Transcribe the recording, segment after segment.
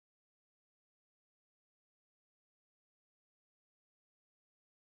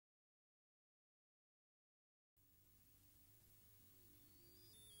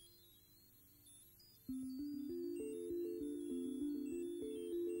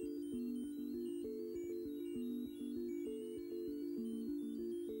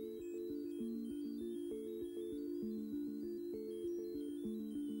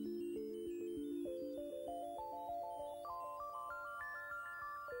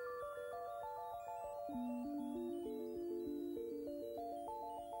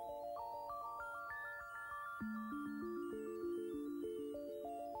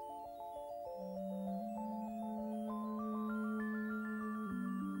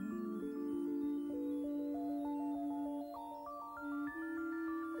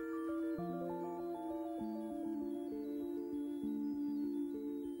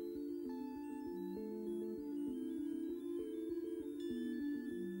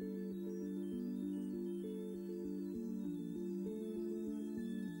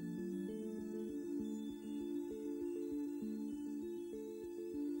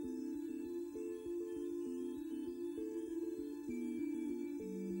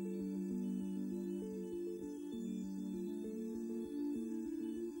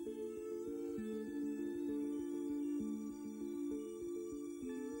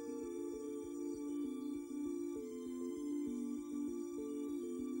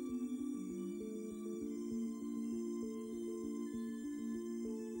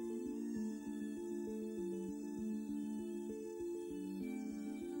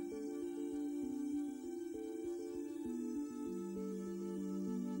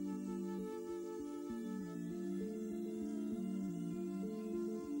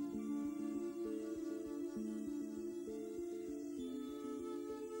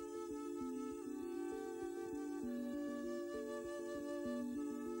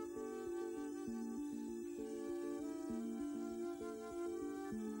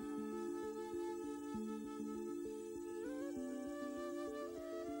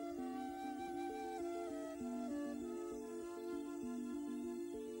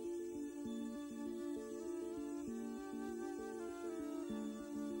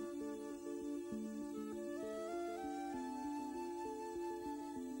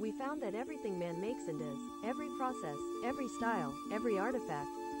found that everything man makes and is, every process, every style, every artifact,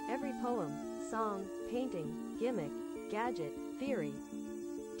 every poem, song, painting, gimmick, gadget, theory,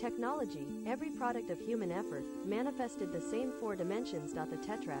 technology, every product of human effort, manifested the same four dimensions. The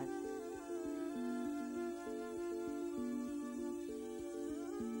Tetrad.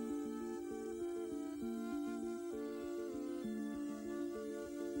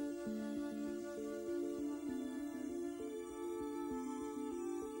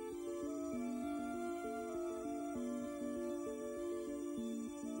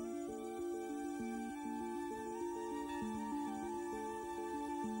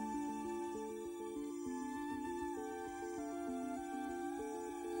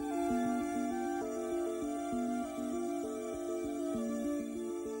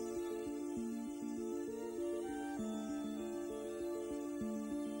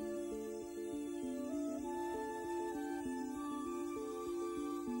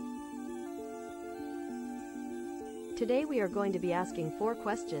 Today we are going to be asking 4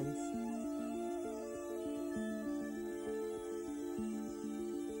 questions.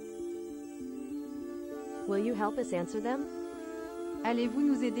 Will you help us answer them? Allez-vous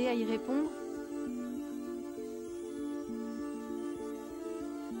nous aider à y répondre?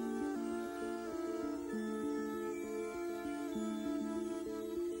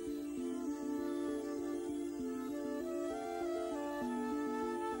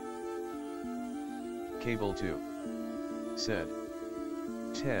 Cable 2. Said.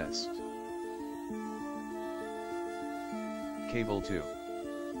 Test. Cable 2.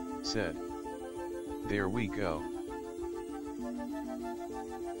 Said. There we go.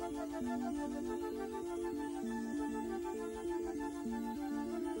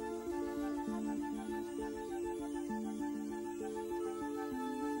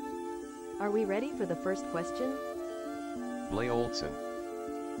 Are we ready for the first question? Blay Olson.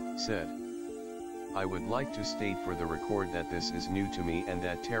 Said. I would like to state for the record that this is new to me and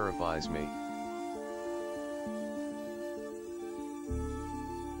that terrifies me.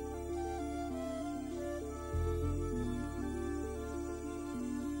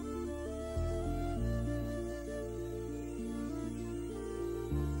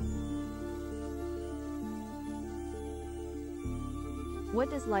 What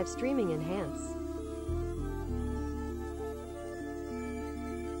does live streaming enhance?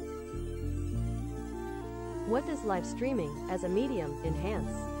 What does live streaming, as a medium,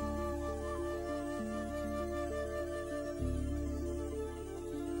 enhance?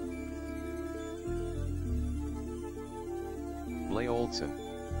 Blay Olson.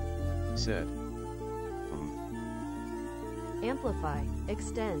 Said. Amplify,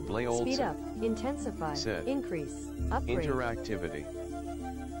 extend, Blay Olson. Speed up, intensify, Said. Increase, upgrade. Interactivity.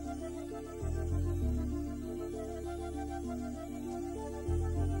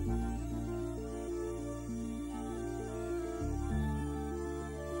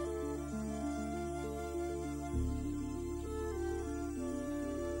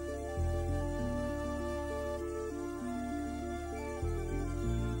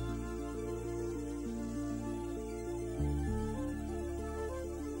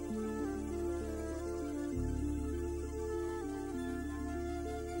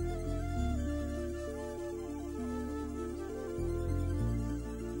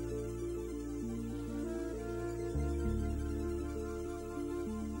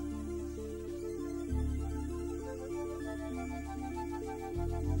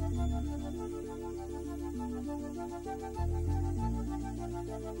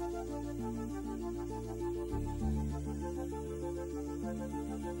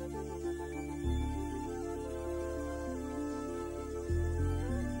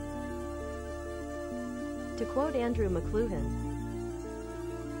 To quote Andrew McLuhan,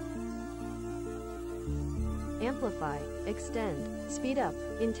 amplify, extend, speed up,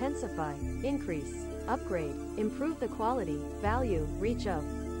 intensify, increase, upgrade, improve the quality, value, reach of.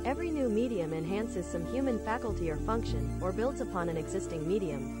 Every new medium enhances some human faculty or function, or builds upon an existing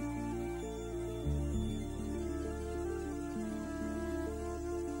medium.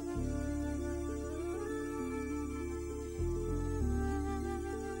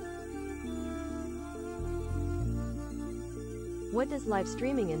 What does live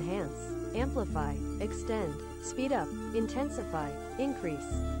streaming enhance? Amplify, extend, speed up, intensify, increase,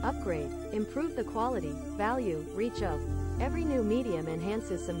 upgrade, improve the quality, value, reach of. Every new medium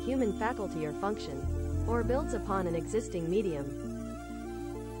enhances some human faculty or function, or builds upon an existing medium.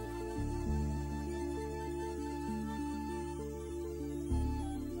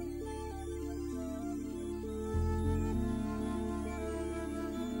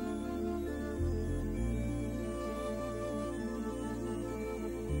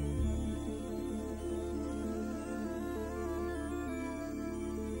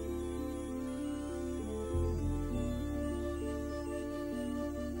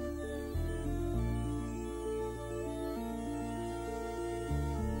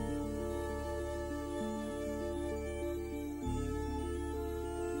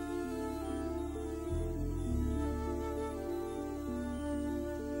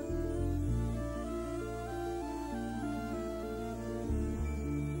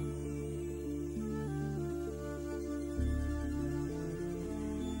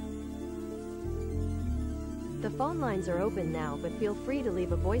 The phone lines are open now, but feel free to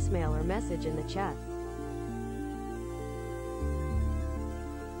leave a voicemail or message in the chat.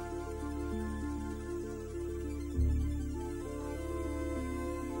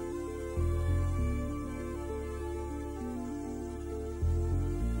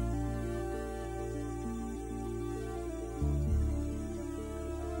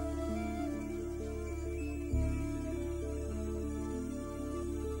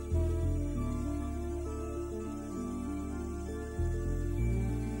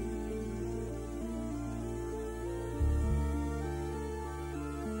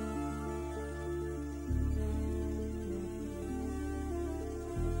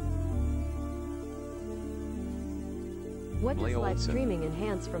 What does live streaming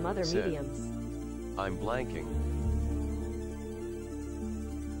enhance from other mediums? I'm blanking.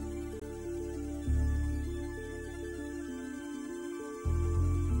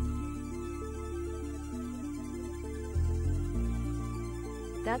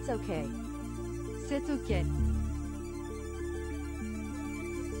 That's okay. C'est ok.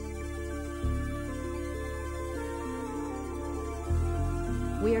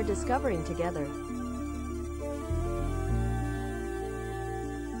 We are discovering together.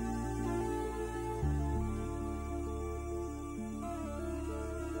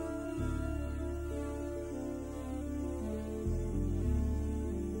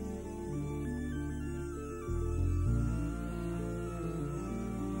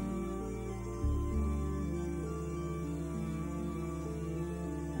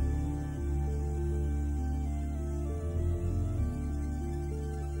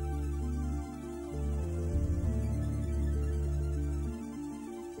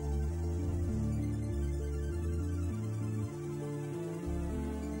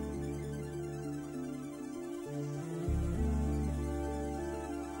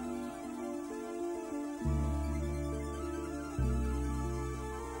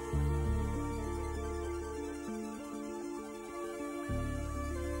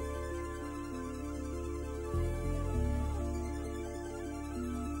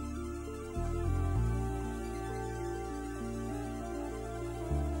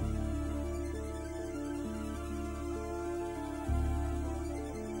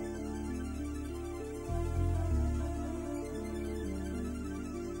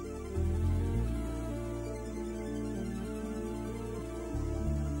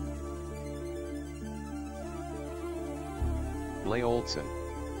 Blay Olson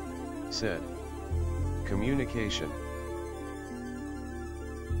said. Communication.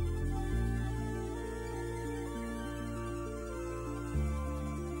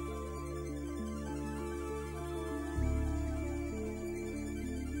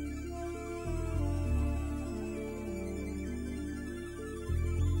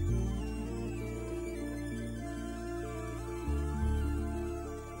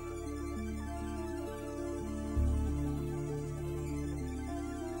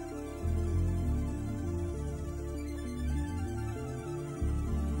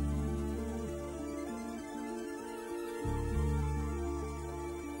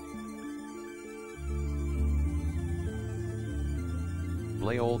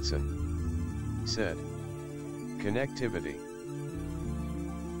 Blay Olson said. Connectivity.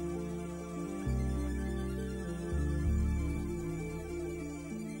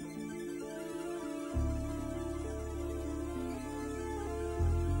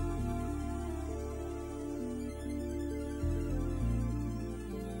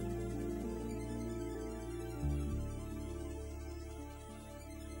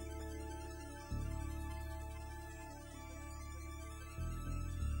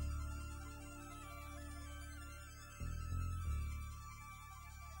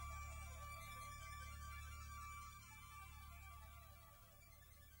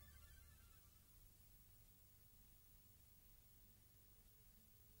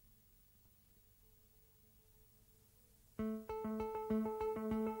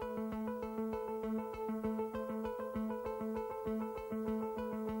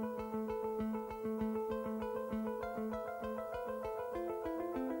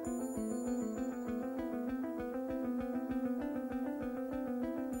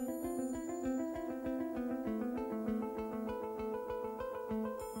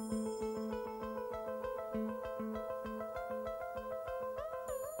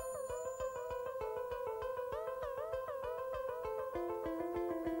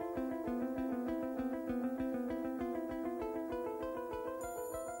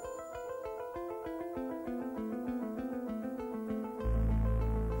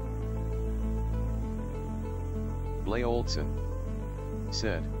 Blay Olson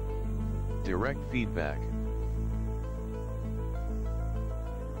said. Direct feedback.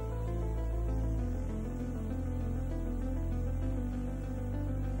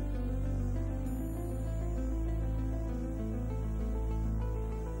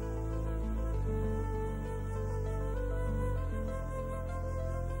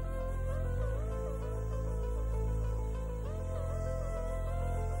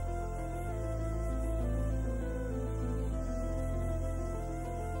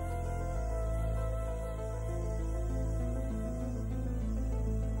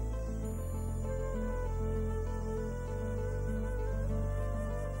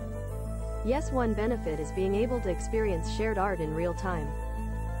 Yes, one benefit is being able to experience shared art in real time.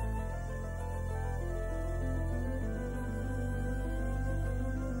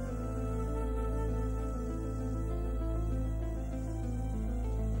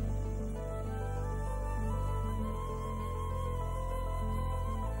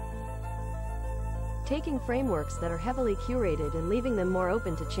 Taking frameworks that are heavily curated and leaving them more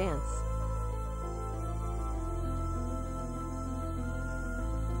open to chance.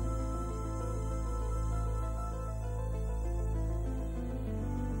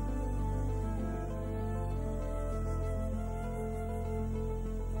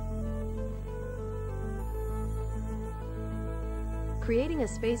 Creating a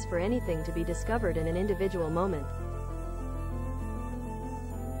space for anything to be discovered in an individual moment.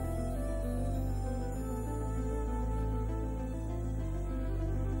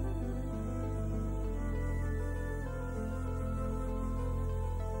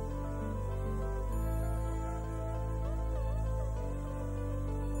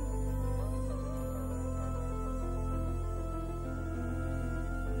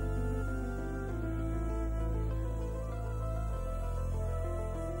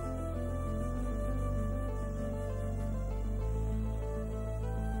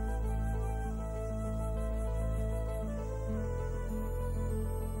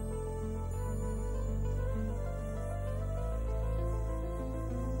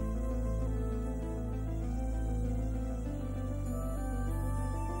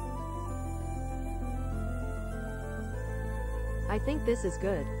 I think this is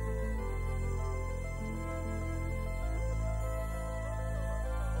good.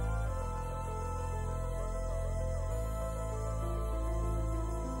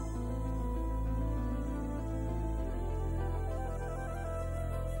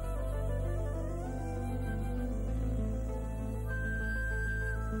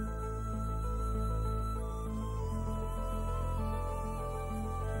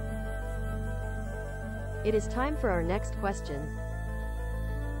 It is time for our next question.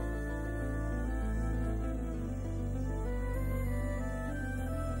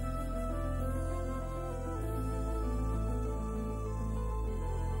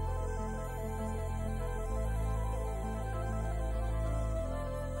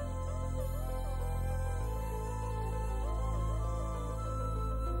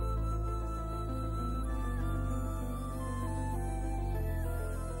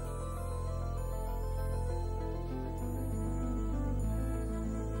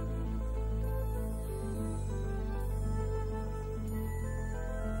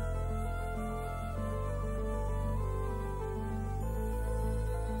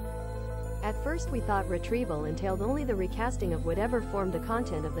 At first we thought retrieval entailed only the recasting of whatever formed the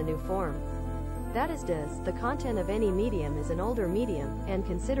content of the new form. That is, the content of any medium is an older medium, and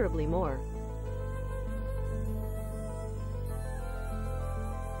considerably more.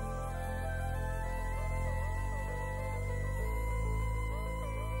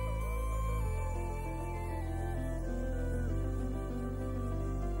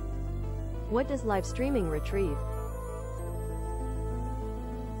 What does live streaming retrieve?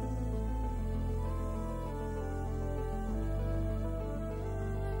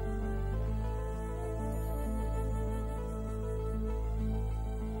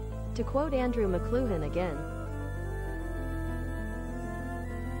 To quote Andrew McLuhan again,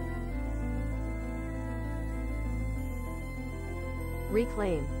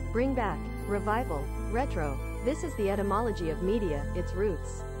 reclaim, bring back, revival, retro. This is the etymology of media, its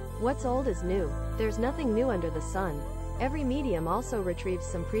roots. What's old is new. There's nothing new under the sun. Every medium also retrieves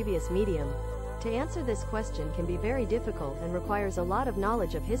some previous medium. To answer this question can be very difficult and requires a lot of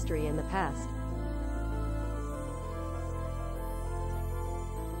knowledge of history in the past.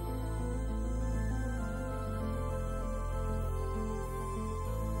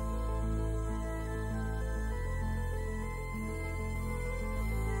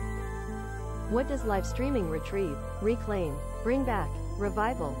 What does live streaming retrieve, reclaim, bring back,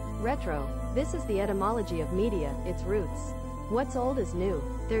 revival, retro? This is the etymology of media, its roots. What's old is new.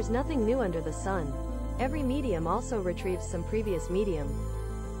 There's nothing new under the sun. Every medium also retrieves some previous medium.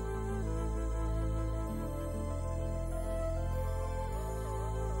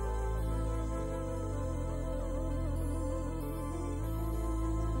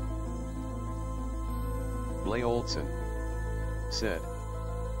 Blay Olson said.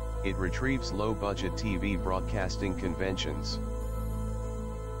 It retrieves low-budget TV broadcasting conventions.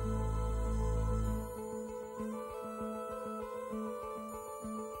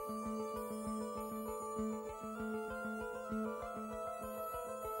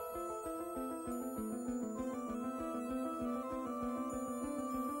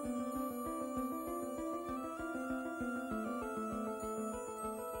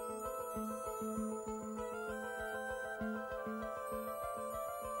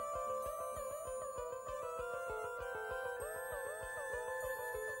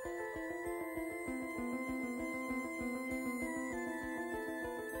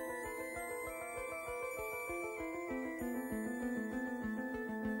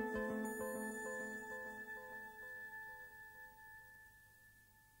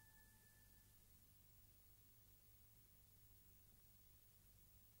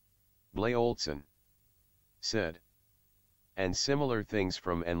 Blay Olson said. And similar things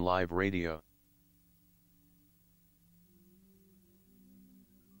from N Live Radio.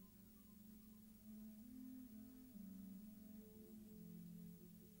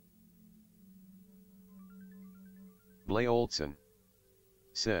 Blay Olson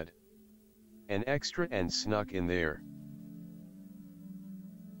said. An extra and snuck in there.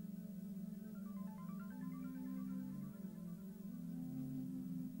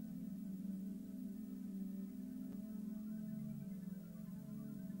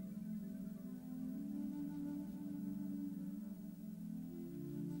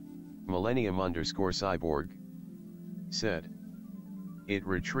 Millennium_cyborg said. It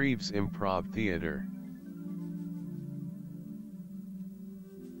retrieves improv theater.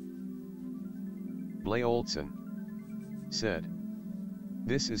 Blay Olson said.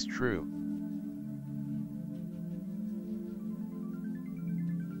 This is true.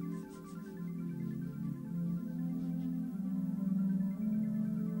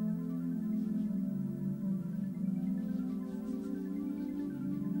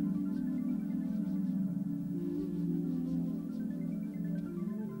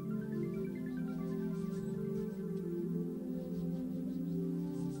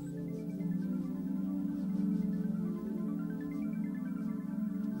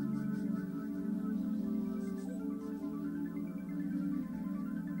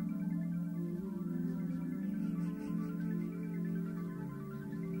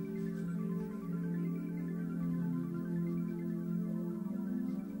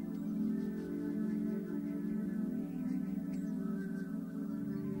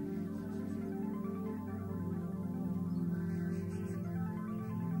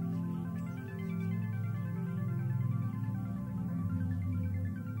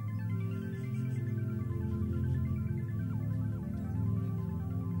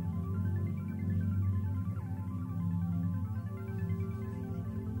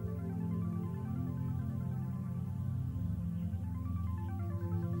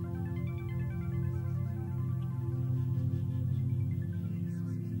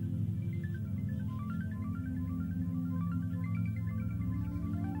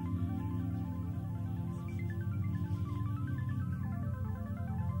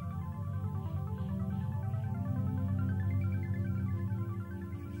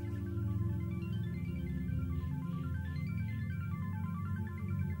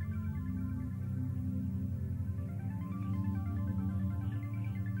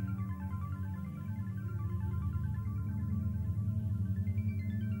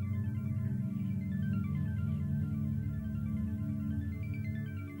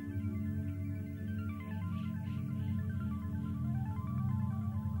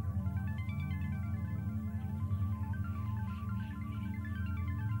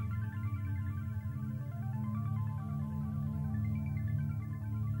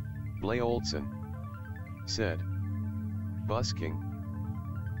 Blay Olson said. Busking.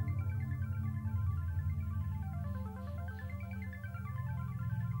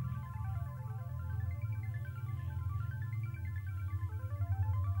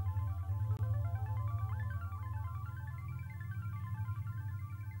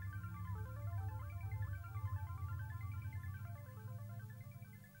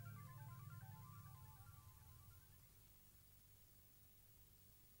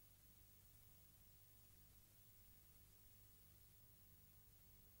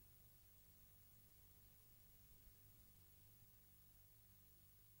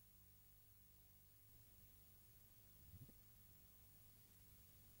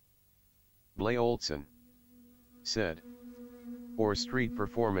 Blay Olson said. Or street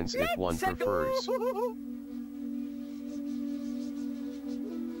performance if one prefers.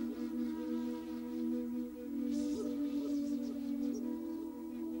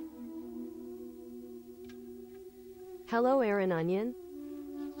 Hello Aaron Onion.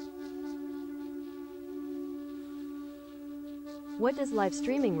 What does live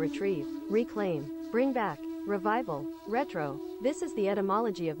streaming retrieve, reclaim, bring back, revival, retro? This is the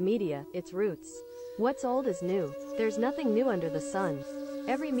etymology of media, its roots. What's old is new. There's nothing new under the sun.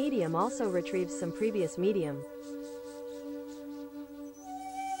 Every medium also retrieves some previous medium.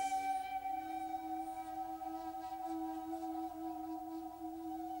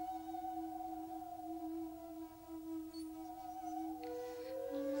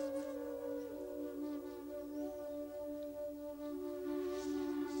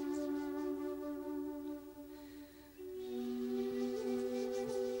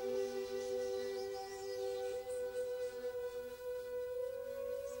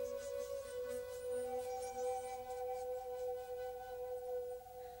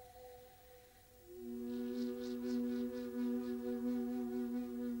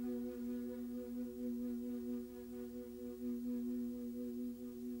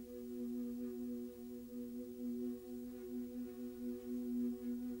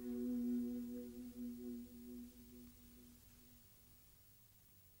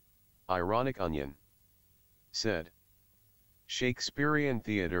 Ironic Onion said, Shakespearean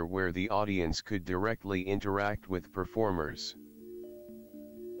theater where the audience could directly interact with performers.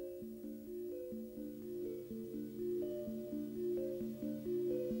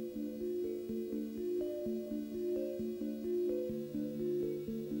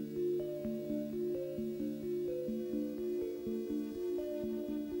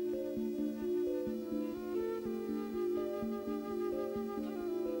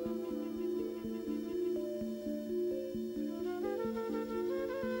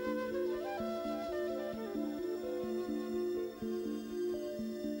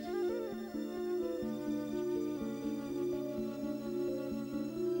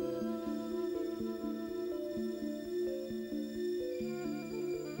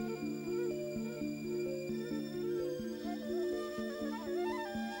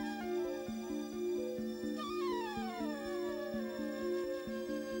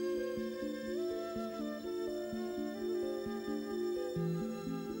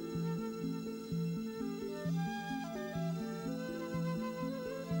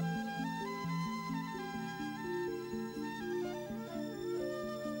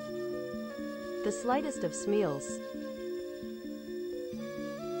 The slightest of smeals.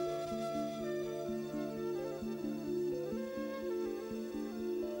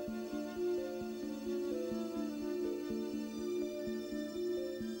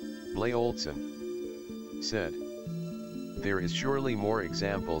 Blay Olson said, there is surely more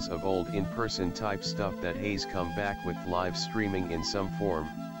examples of old in-person type stuff that has come back with live streaming in some form.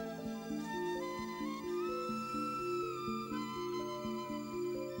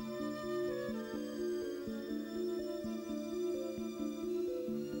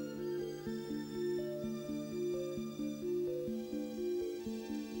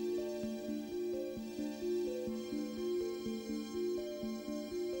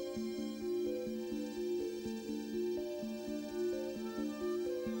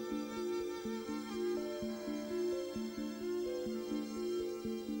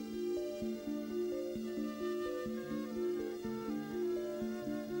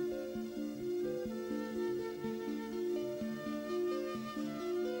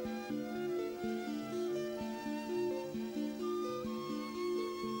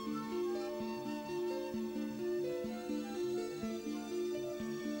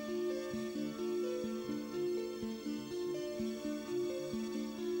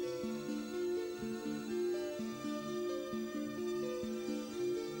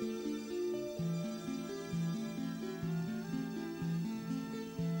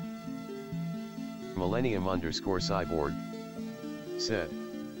 Millennium_Cyborg said,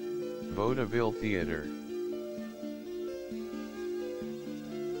 Vaudeville Theater.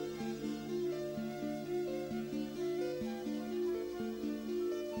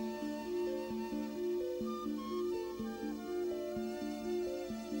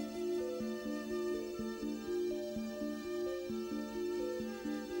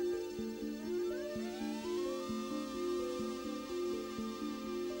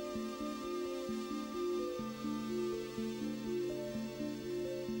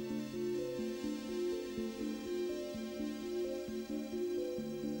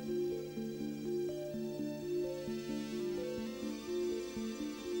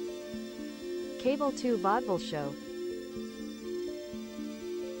 Cable 2 Vaudeville Show.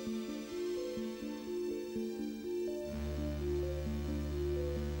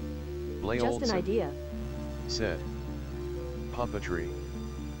 Blay Just Olson an idea. said, puppetry.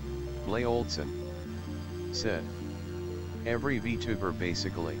 Blay Olson said, every VTuber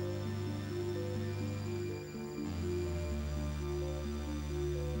basically.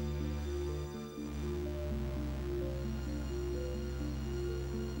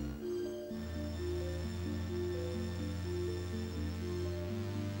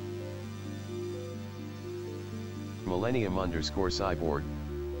 Millennium_Cyborg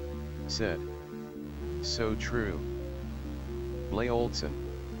said, so true. Blay Olson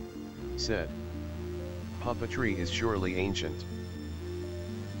said, puppetry is surely ancient.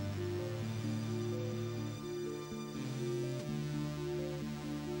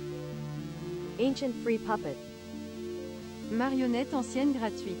 Ancient free puppet. Marionnette ancienne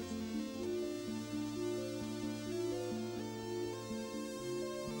gratuite.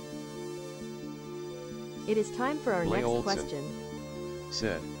 It is time for our Blay next Olson question.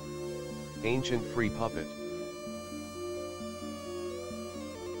 said, ancient free puppet.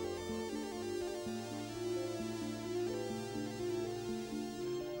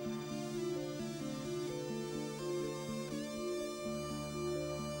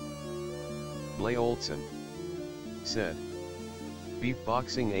 Blay Olson said,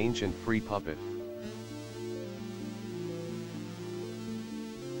 Beatboxing ancient free puppet.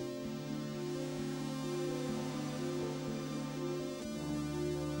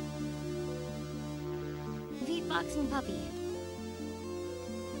 Beatboxing puppy.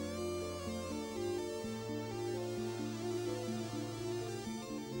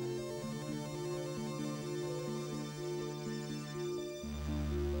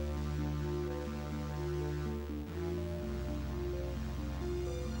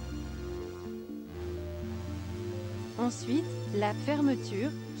 Ensuite, la fermeture,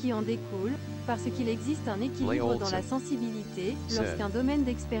 qui en découle, parce qu'il existe un équilibre dans la sensibilité, lorsqu'un domaine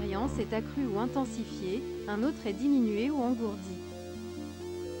d'expérience est accru ou intensifié, un autre est diminué ou engourdi.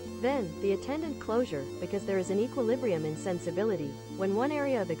 Then, the attendant closure, because there is an equilibrium in sensibility. When one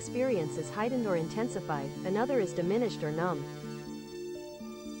area of experience is heightened or intensified, another is diminished or numbed.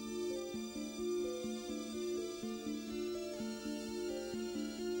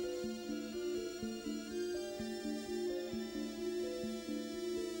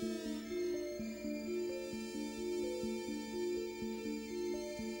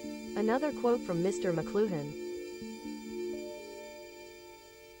 Another quote from Mr. McLuhan.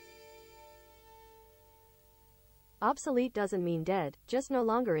 Obsolete doesn't mean dead, just no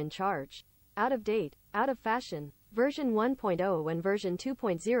longer in charge. Out of date, out of fashion. Version 1.0 when version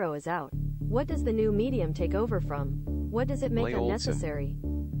 2.0 is out. What does the new medium take over from? What does it make unnecessary?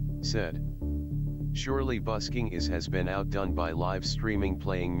 Said. Surely busking has been outdone by live streaming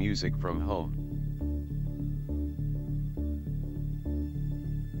playing music from home.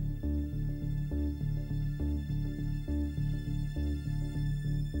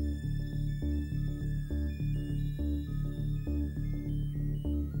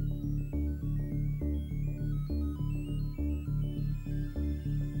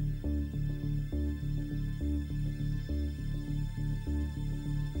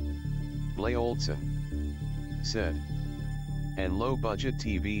 Blay Olson said. And low budget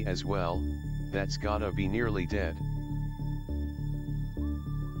TV as well, that's gotta be nearly dead.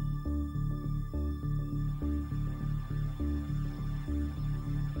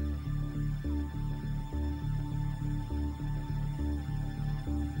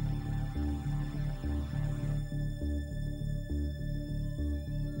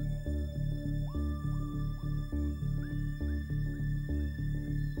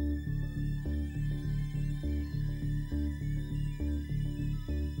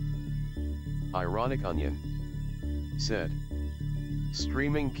 Ironic Onion said.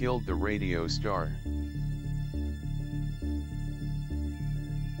 Streaming killed the radio star.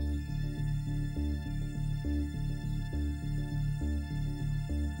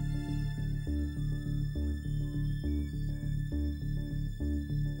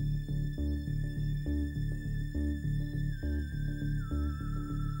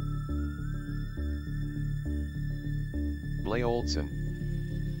 Blay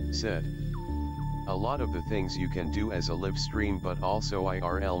Olson said. A lot of the things you can do as a live stream but also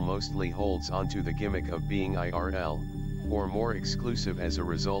IRL mostly holds onto the gimmick of being IRL, or more exclusive as a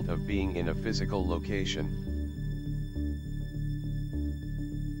result of being in a physical location.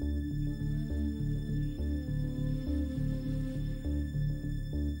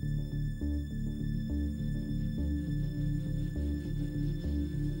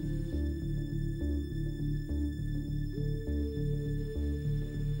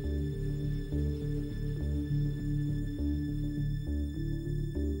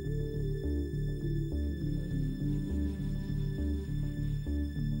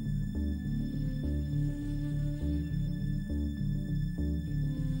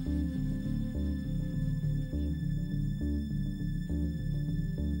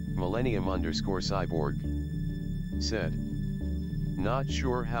 Millennium_cyborg said. Not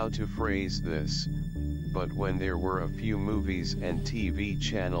sure how to phrase this, but when there were a few movies and TV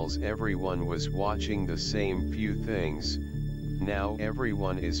channels everyone was watching the same few things, now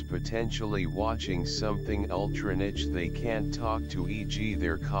everyone is potentially watching something ultra niche they can't talk to e.g.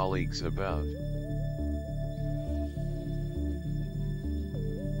 their colleagues about.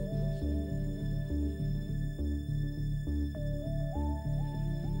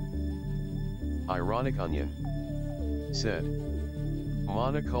 Ironic Onion said.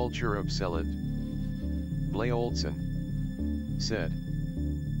 Monoculture obsolete. Blay Olson said.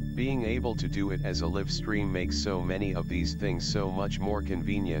 Being able to do it as a live stream makes so many of these things so much more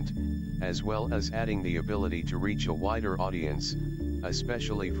convenient, as well as adding the ability to reach a wider audience,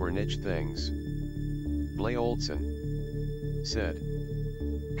 especially for niche things. Blay Olson said.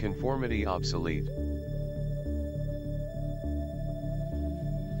 Conformity obsolete.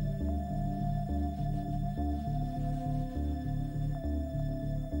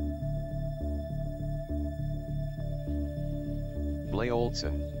 Blay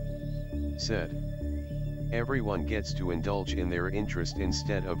Olson said. Everyone gets to indulge in their interest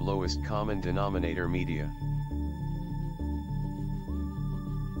instead of lowest common denominator media.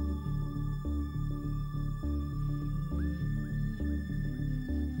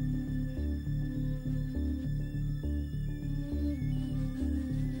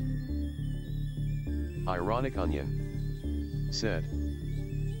 Ironic Onion said.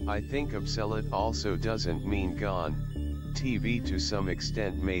 I think obsolete also doesn't mean gone. TV to some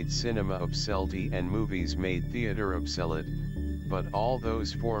extent made cinema obsolete and movies made theater obsolete, but all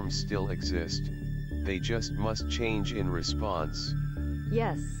those forms still exist, they just must change in response.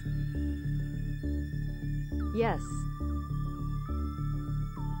 Yes. Yes.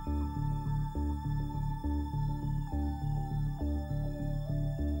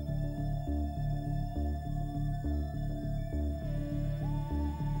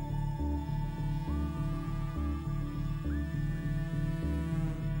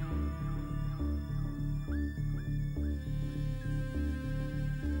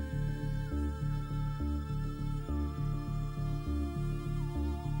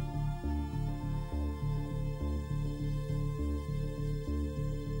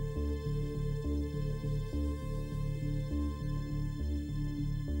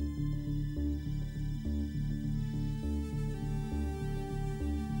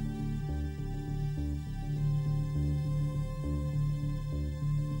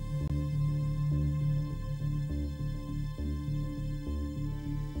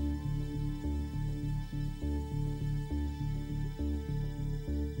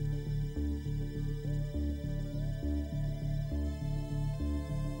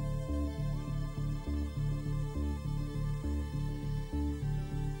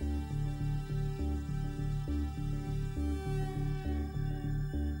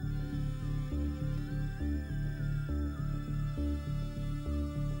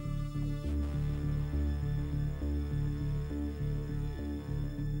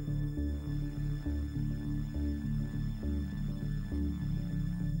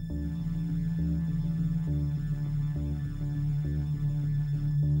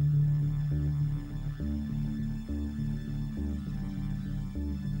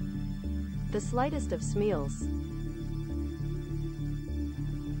 The slightest of smeals.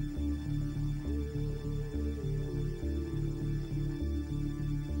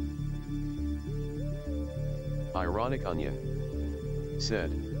 Ironic Onion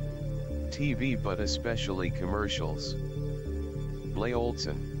said. TV but especially commercials. Blay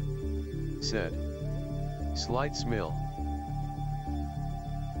Olson said. Slight smell.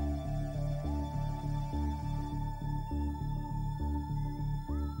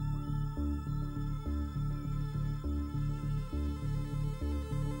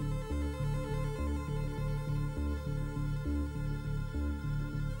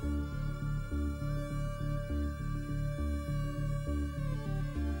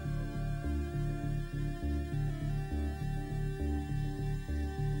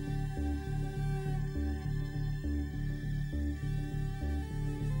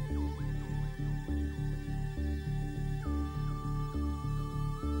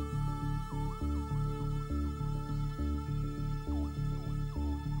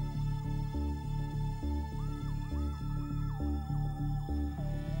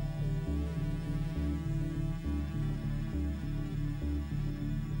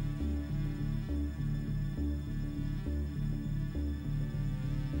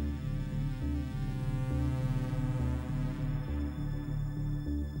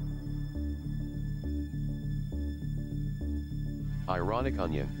 Ironic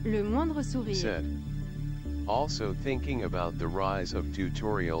Onion Le moindre sourire. said. Also thinking about the rise of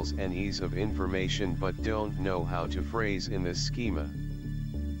tutorials and ease of information but don't know how to phrase in this schema.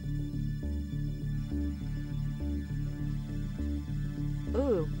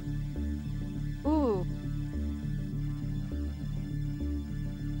 Ooh. Oh.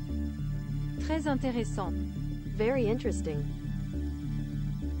 Très intéressant. Very interesting.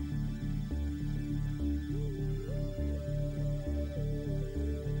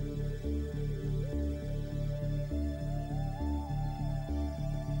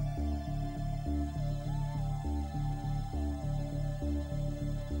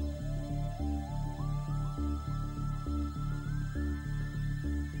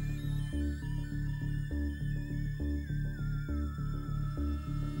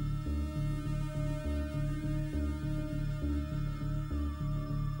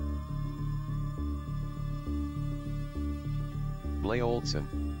 Blay Olson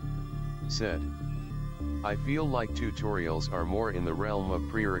said. I feel like tutorials are more in the realm of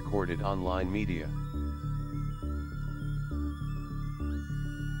pre-recorded online media.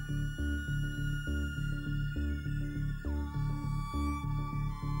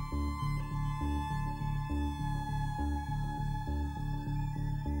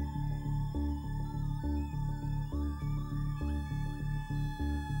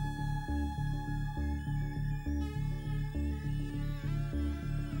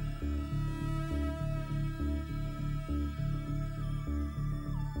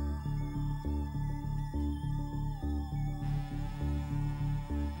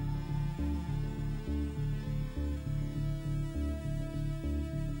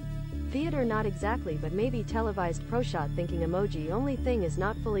 Theater not exactly, but maybe televised pro-shot thinking emoji only thing is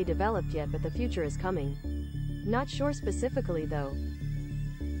not fully developed yet, but the future is coming. Not sure specifically though.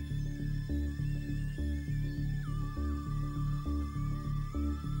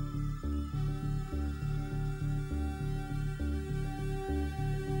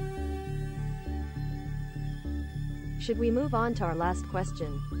 Should we move on to our last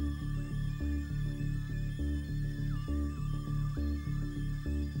question?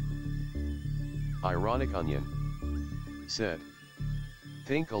 Ironic Onion said,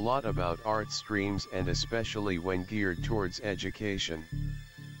 think a lot about art streams and especially when geared towards education.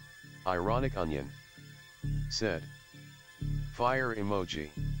 Ironic Onion said, fire emoji.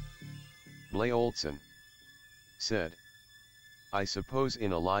 Blay Olson said, I suppose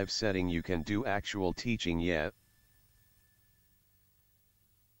in a live setting you can do actual teaching yet.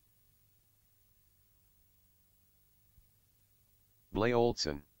 Blay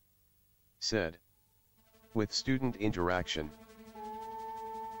Olson said, with student interaction.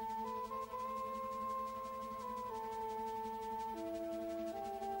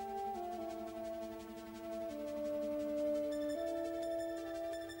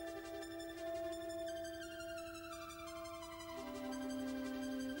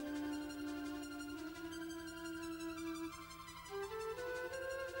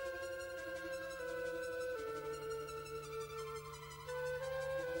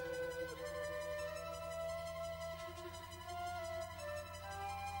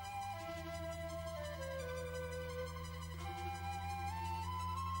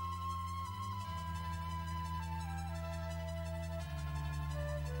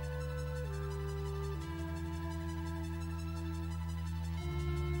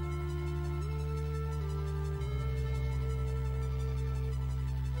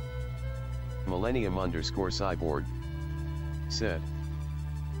 Millennium_cyborg said,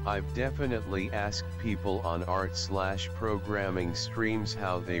 I've definitely asked people on art/programming streams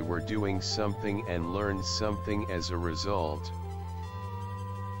how they were doing something and learned something as a result.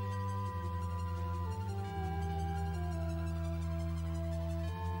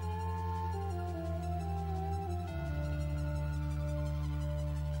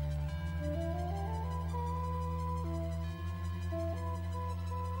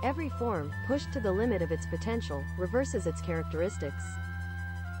 Every form, pushed to the limit of its potential, reverses its characteristics.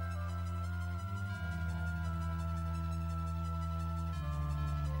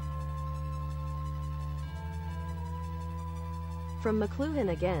 From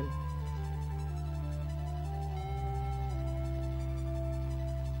McLuhan again.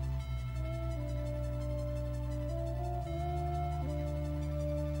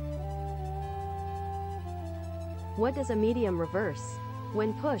 What does a medium reverse?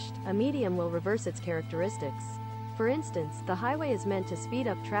 When pushed, a medium will reverse its characteristics. For instance, the highway is meant to speed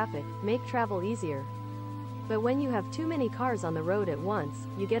up traffic, make travel easier. But when you have too many cars on the road at once,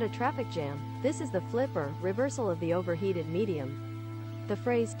 you get a traffic jam. This is the flip or reversal of the overheated medium. The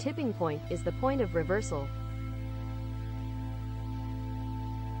phrase tipping point is the point of reversal.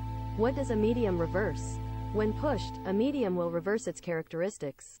 What does a medium reverse? When pushed, a medium will reverse its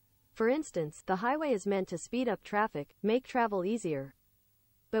characteristics. For instance, the highway is meant to speed up traffic, make travel easier.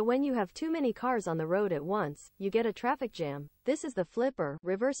 But when you have too many cars on the road at once, you get a traffic jam. This is the flip or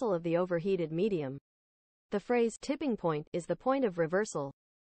reversal of the overheated medium. The phrase tipping point is the point of reversal.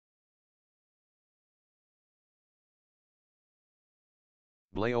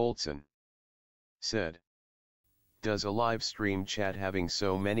 Blay Olson said, does a live stream chat having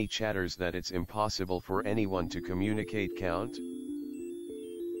so many chatters that it's impossible for anyone to communicate count?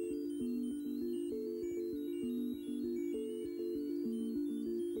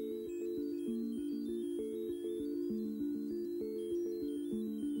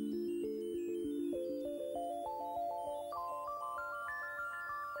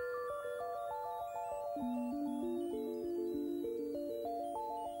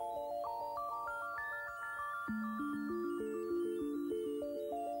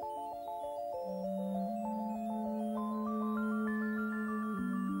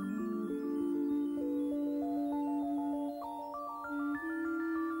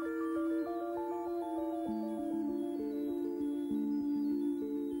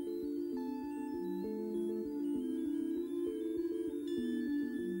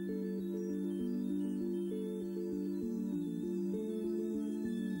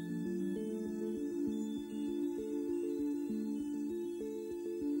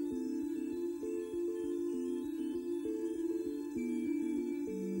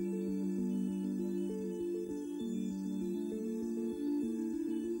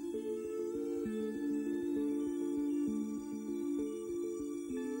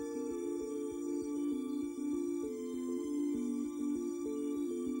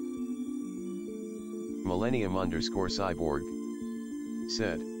 Millennium_Cyborg,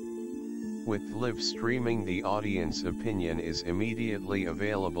 said. With live streaming, the audience opinion is immediately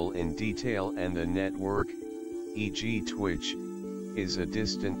available in detail, and the network, e.g. Twitch, is a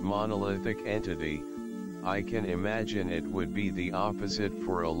distant monolithic entity. I can imagine it would be the opposite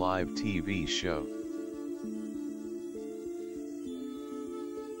for a live TV show.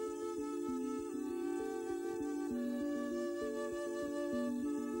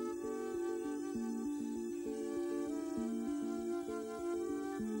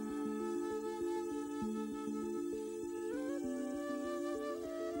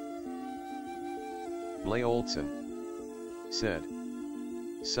 Blay Olson said.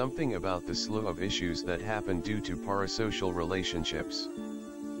 Something about the slew of issues that happen due to parasocial relationships.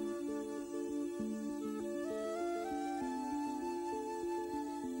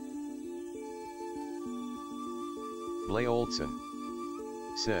 Blay Olson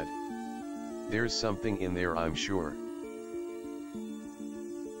said. There's something in there, I'm sure.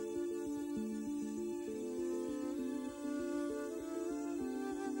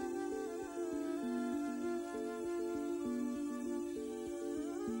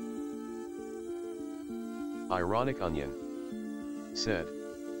 Ironic Onion said.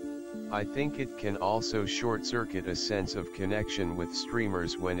 I think it can also short-circuit a sense of connection with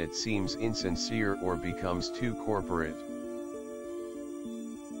streamers when it seems insincere or becomes too corporate.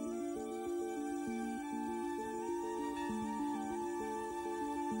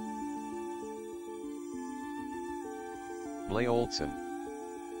 Blay Olson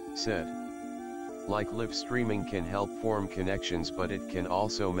said. Like live streaming can help form connections, but it can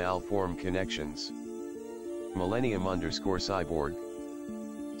also malform connections. Millennium_Cyborg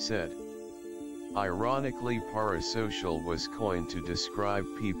said. Ironically, parasocial was coined to describe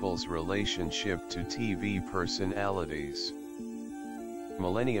people's relationship to TV personalities.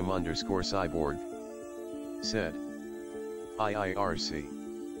 Millennium_Cyborg said. IIRC.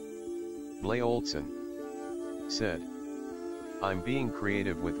 Blay Olson said. I'm being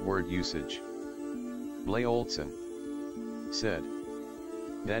creative with word usage. Blay Olson said.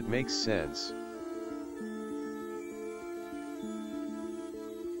 That makes sense.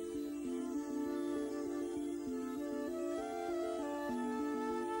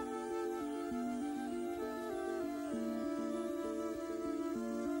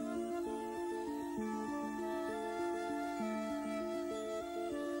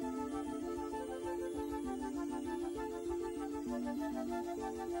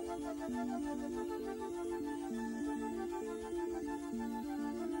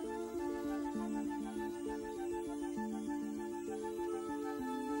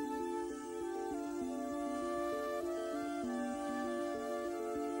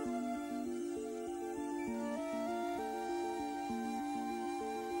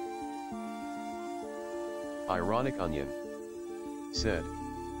 Ironic Onion said.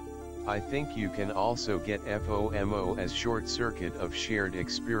 I think you can also get FOMO as short circuit of shared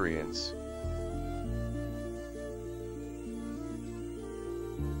experience.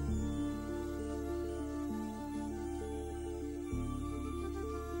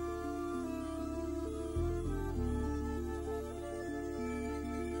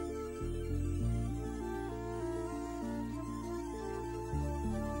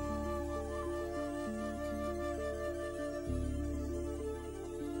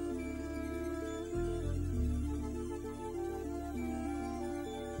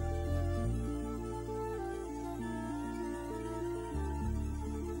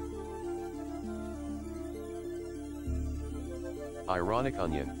 Ironic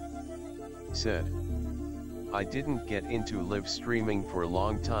Onion said. I didn't get into live streaming for a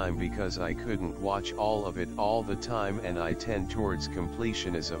long time because I couldn't watch all of it all the time, and I tend towards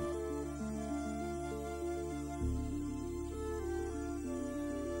completionism.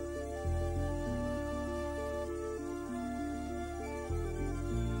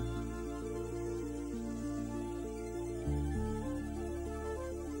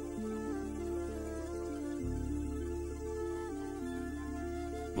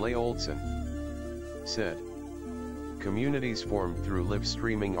 Blay Olson said. Communities formed through live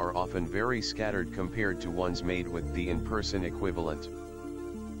streaming are often very scattered compared to ones made with the in-person equivalent.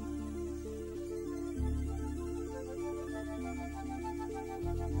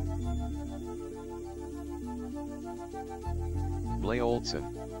 Blay Olson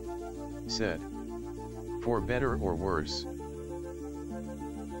said. For better or worse.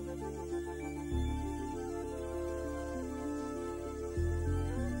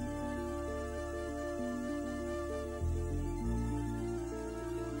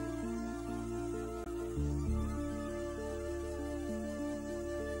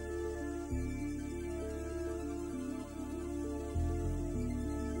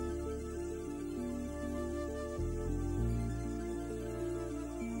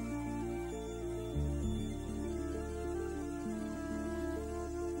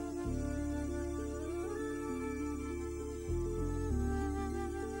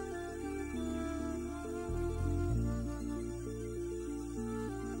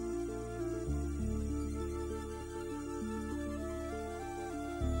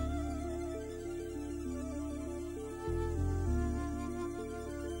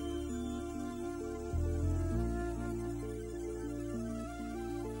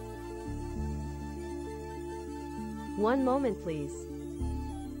 One moment please.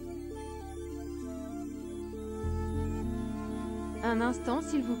 Un instant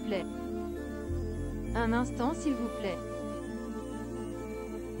s'il vous plaît. Un instant s'il vous plaît.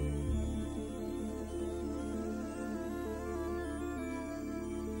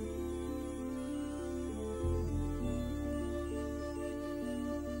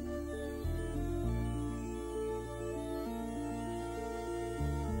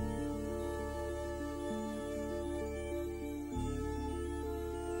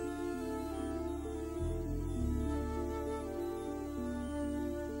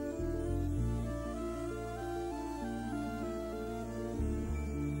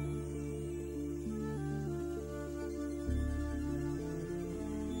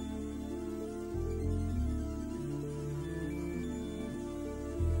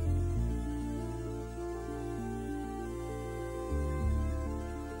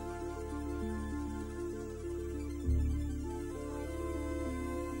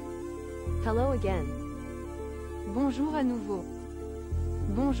 Hello again. Bonjour à nouveau.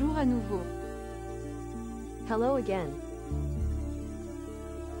 Bonjour à nouveau. Hello again.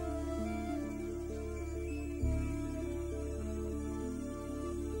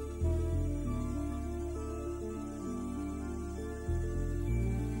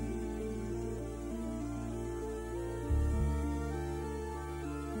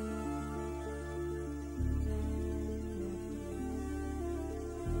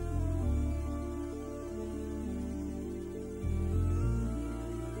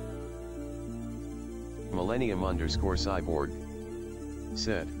 Millennium_cyborg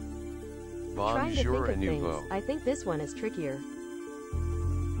said, Trying to think Bonjour of à nouveau. things, I think this one is trickier.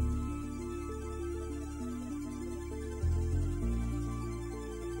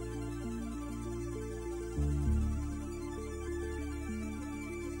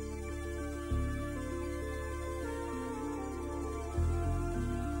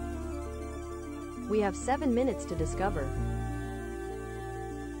 We have 7 minutes to discover.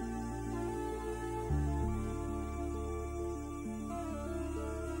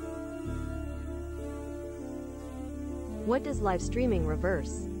 What does live streaming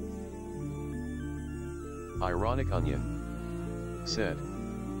reverse? Ironic Onion said,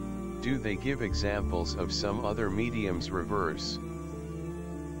 do they give examples of some other mediums reverse?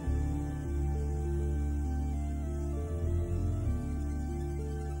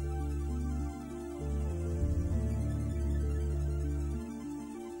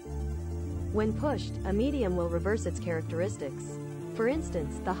 When pushed, a medium will reverse its characteristics. For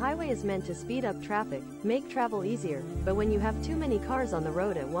instance, the highway is meant to speed up traffic, make travel easier, but when you have too many cars on the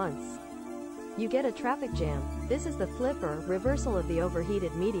road at once, you get a traffic jam. This is the flip or reversal of the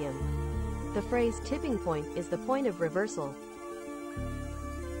overheated medium. The phrase tipping point is the point of reversal.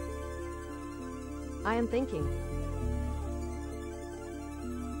 I am thinking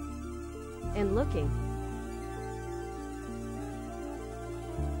and looking.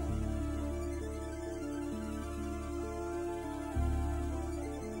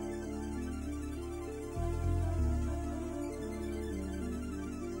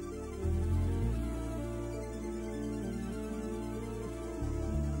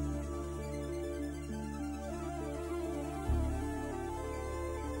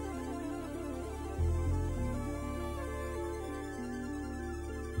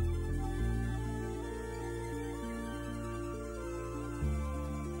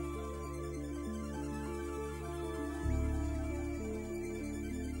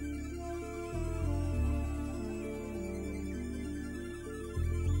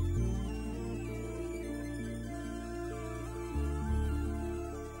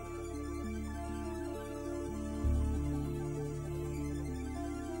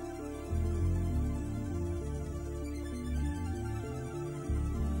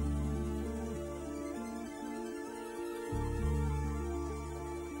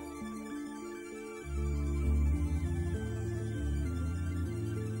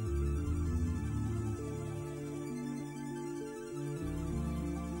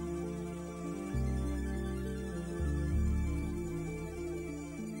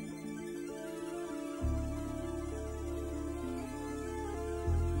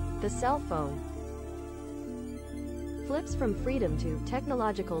 The cell phone flips from freedom to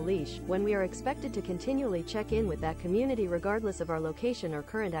technological leash when we are expected to continually check in with that community regardless of our location or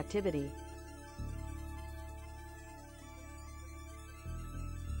current activity.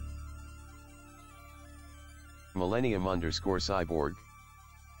 Millennium_cyborg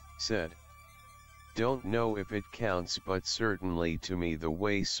said, Don't know if it counts, but certainly to me the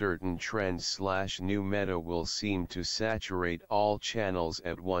way certain trends/new meta will seem to saturate all channels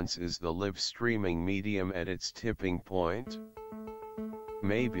at once is the live streaming medium at its tipping point?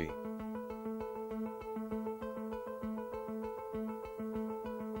 Maybe.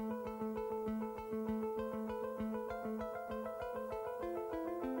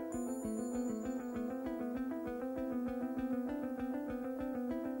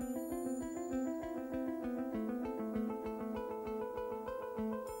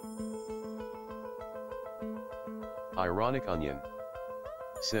 Ironic Onion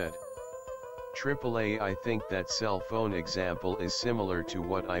said, AAA, I think that cell phone example is similar to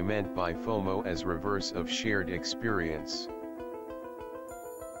what I meant by FOMO as reverse of shared experience.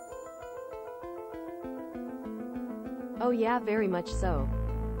 Oh yeah, very much so.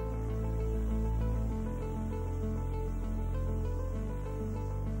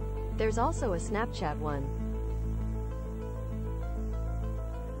 There's also a Snapchat one.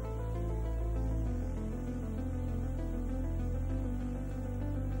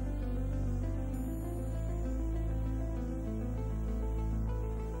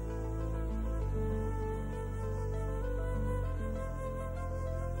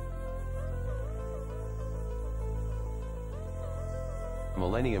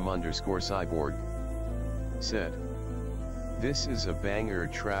 Millennium_cyborg said, this is a banger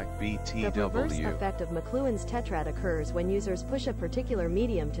track BTW. The reverse effect of McLuhan's Tetrad occurs when users push a particular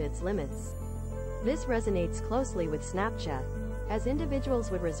medium to its limits. This resonates closely with Snapchat, as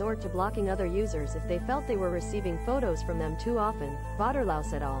individuals would resort to blocking other users if they felt they were receiving photos from them too often.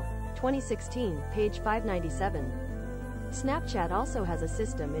 Vaterlaus et al., 2016, page 597. Snapchat also has a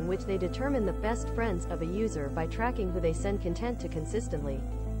system in which they determine the best friends of a user by tracking who they send content to consistently.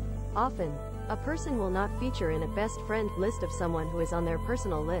 Often, a person will not feature in a best friend list of someone who is on their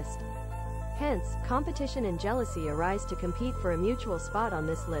personal list. Hence, competition and jealousy arise to compete for a mutual spot on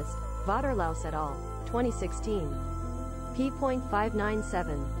this list. Vaterlaus et al., 2016.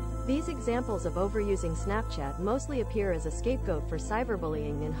 p.597. These examples of overusing Snapchat mostly appear as a scapegoat for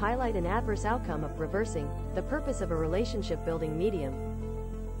cyberbullying and highlight an adverse outcome of reversing the purpose of a relationship-building medium.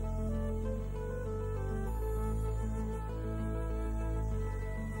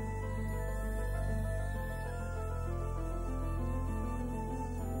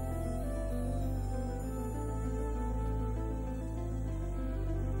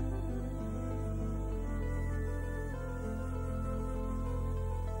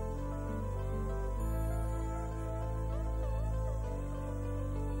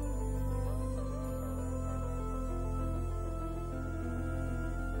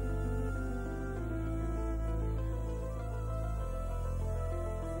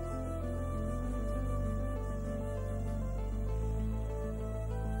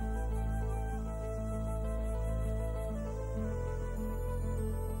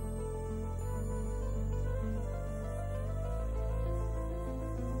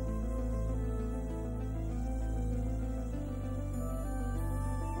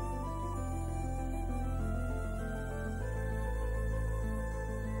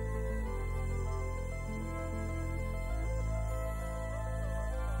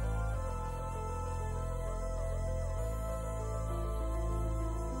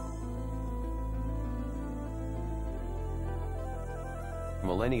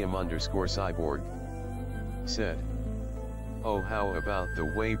 Millennium_cyborg said, oh, how about the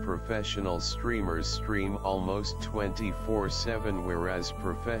way professional streamers stream almost 24/7, whereas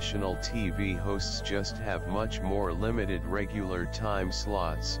professional TV hosts just have much more limited regular time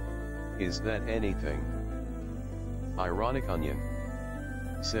slots? Is that anything? Ironic Onion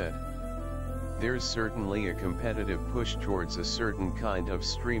said, there's certainly a competitive push towards a certain kind of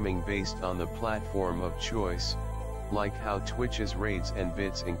streaming based on the platform of choice, like how Twitch's raids and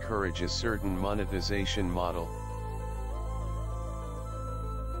bits encourage a certain monetization model.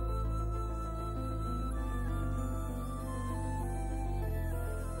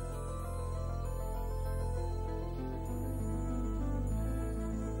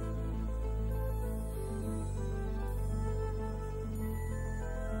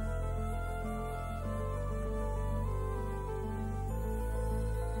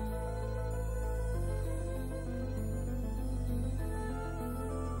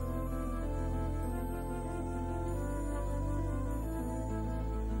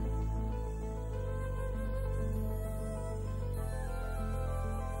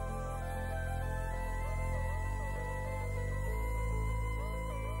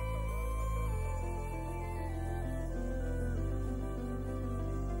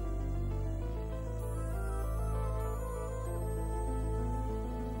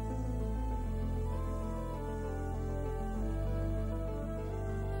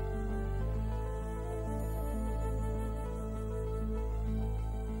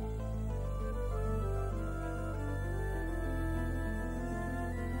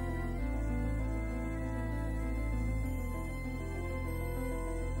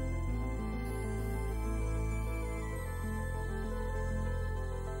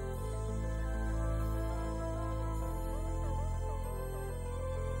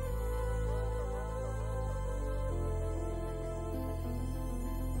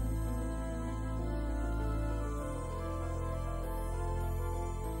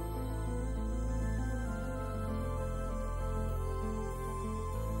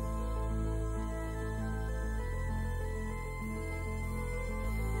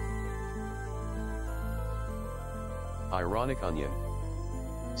 Ironic Onion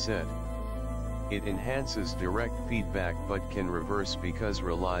said, it enhances direct feedback but can reverse because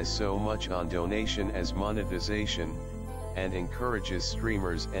relies so much on donation as monetization, and encourages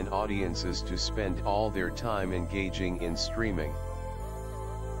streamers and audiences to spend all their time engaging in streaming.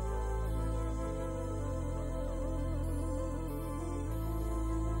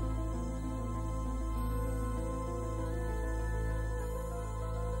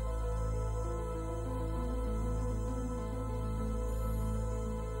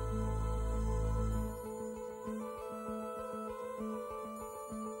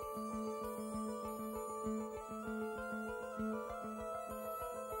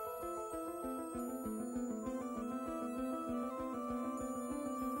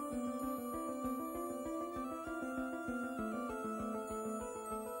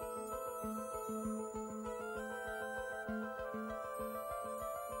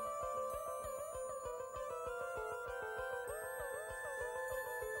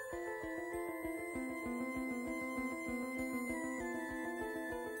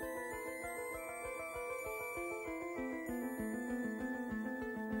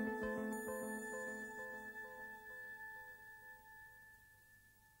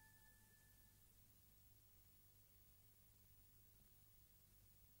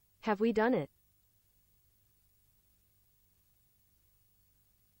 Have we done it?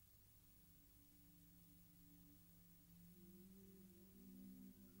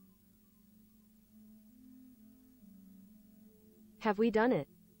 Have we done it?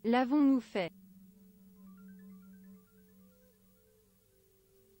 L'avons-nous fait?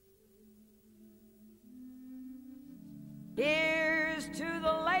 Here's to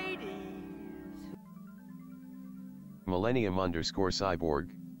the ladies.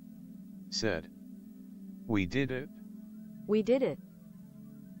 Millennium_cyborg said, we did it. We did it.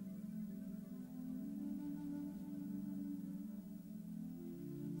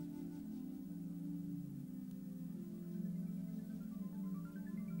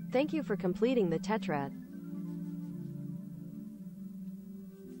 Thank you for completing the Tetrad.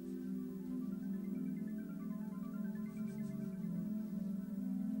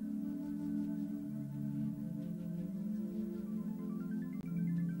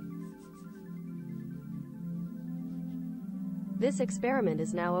 This experiment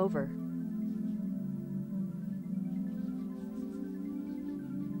is now over.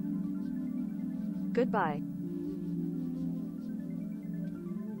 Goodbye.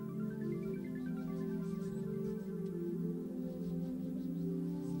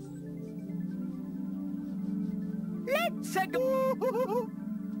 Let's go.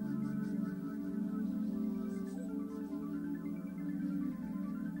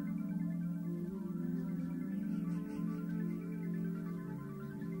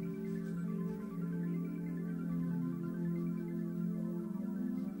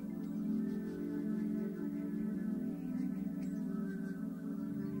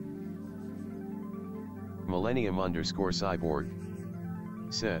 Millennium_cyborg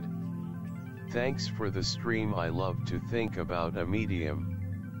said, thanks for the stream. I love to think about a medium.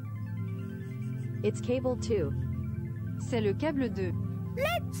 It's cable 2. C'est le câble 2.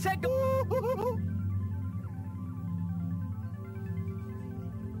 Let's go.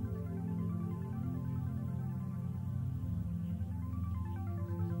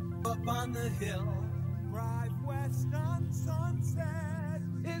 Up on the hill, drive west on Sunset.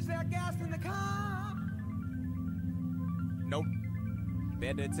 Is there gas in the car? Nope.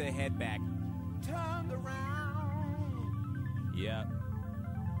 Better to head back. Turn around. Yep.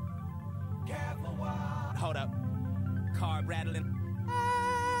 Careful while. Hold up. Car rattling.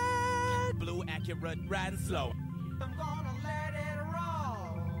 Blue Acura riding slow. I'm gonna let it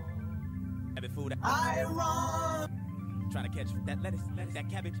roll. Every food I run. trying to catch that lettuce, that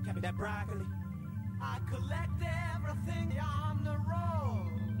cabbage, that broccoli. I collect everything on the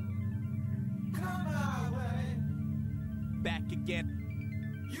road. Come my way. Back again.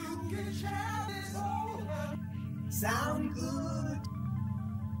 You can share this over. Sound good.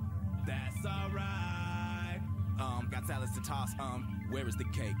 That's alright. Got salads to toss. Where is the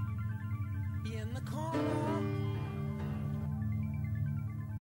cake? In the corner.